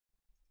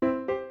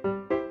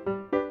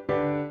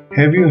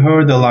Have you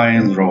heard the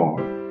lions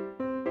roar?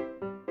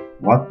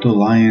 What do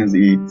lions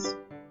eat?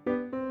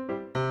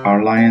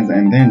 Are lions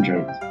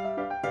endangered?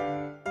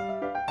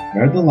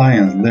 Where do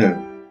lions live?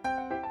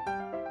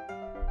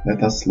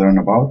 Let us learn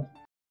about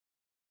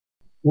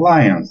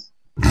lions.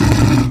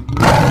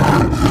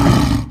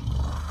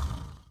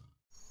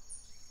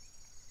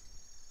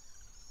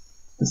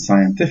 The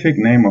scientific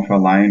name of a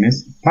lion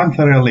is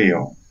Panthera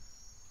leo.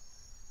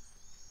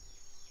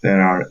 There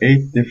are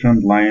 8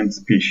 different lion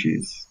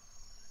species.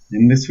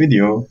 In this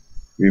video,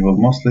 we will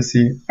mostly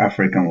see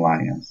African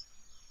lions.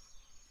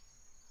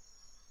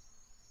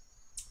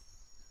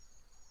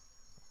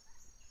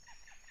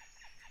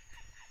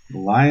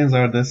 Lions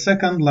are the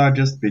second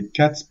largest big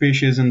cat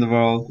species in the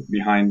world,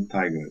 behind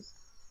tigers.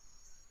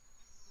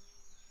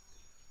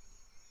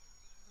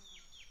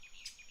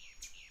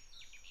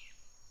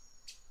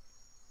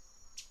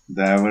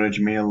 The average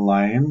male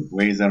lion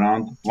weighs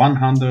around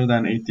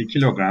 180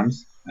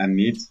 kilograms and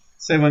needs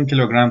 7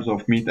 kilograms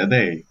of meat a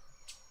day.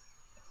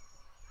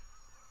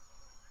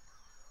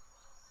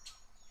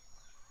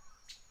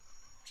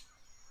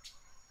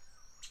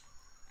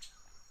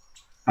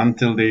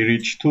 Until they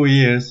reach 2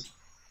 years,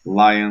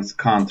 lions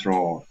can't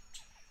roar.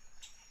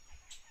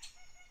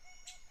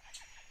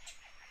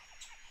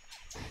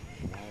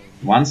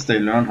 Once they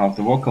learn how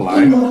to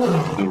vocalize,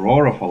 the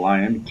roar of a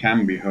lion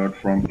can be heard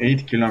from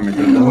 8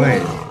 kilometers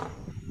away.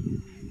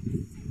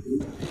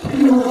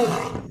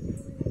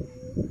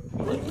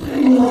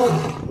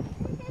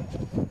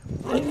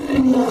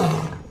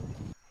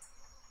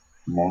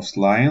 Most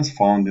lions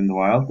found in the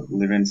wild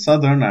live in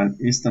southern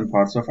and eastern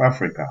parts of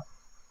Africa.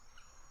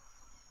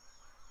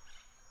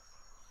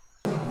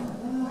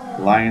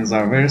 Lions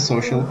are very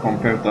social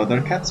compared to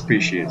other cat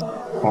species,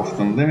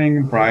 often living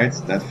in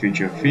prides that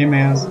feature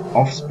females,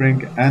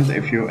 offspring, and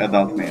a few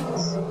adult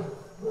males.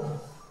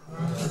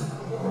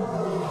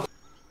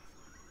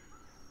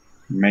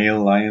 Male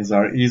lions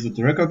are easy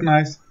to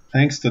recognize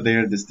thanks to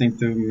their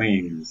distinctive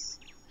manes.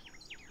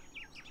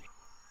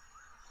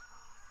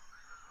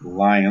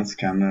 Lions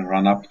can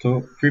run up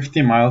to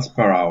 50 miles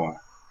per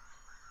hour.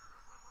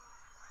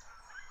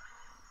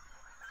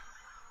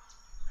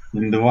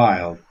 In the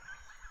wild,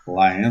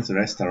 lions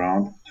rest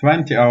around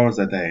 20 hours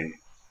a day.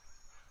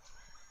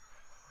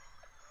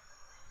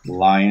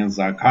 Lions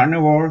are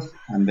carnivores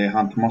and they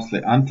hunt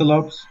mostly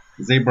antelopes,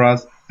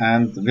 zebras,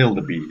 and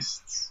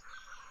wildebeests.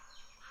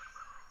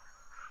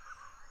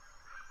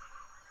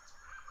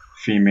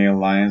 Female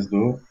lions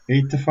do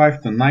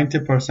 85 to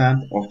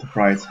 90% of the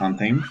pride's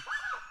hunting,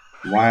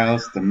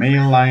 whilst the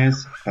male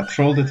lions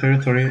patrol the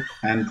territory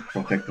and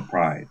protect the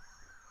pride.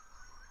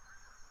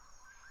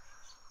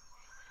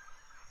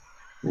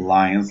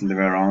 Lions live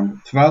around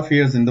 12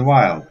 years in the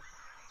wild,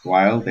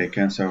 while they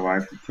can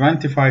survive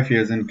 25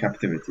 years in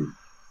captivity.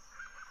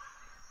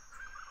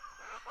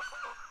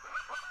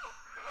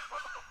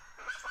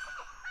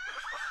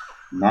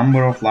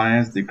 Number of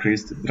lions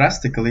decreased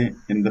drastically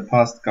in the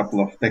past couple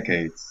of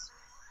decades.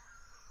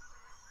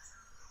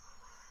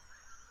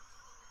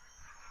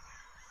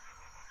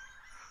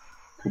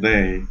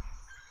 Today,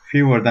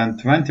 fewer than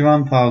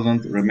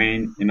 21,000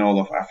 remain in all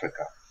of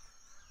Africa.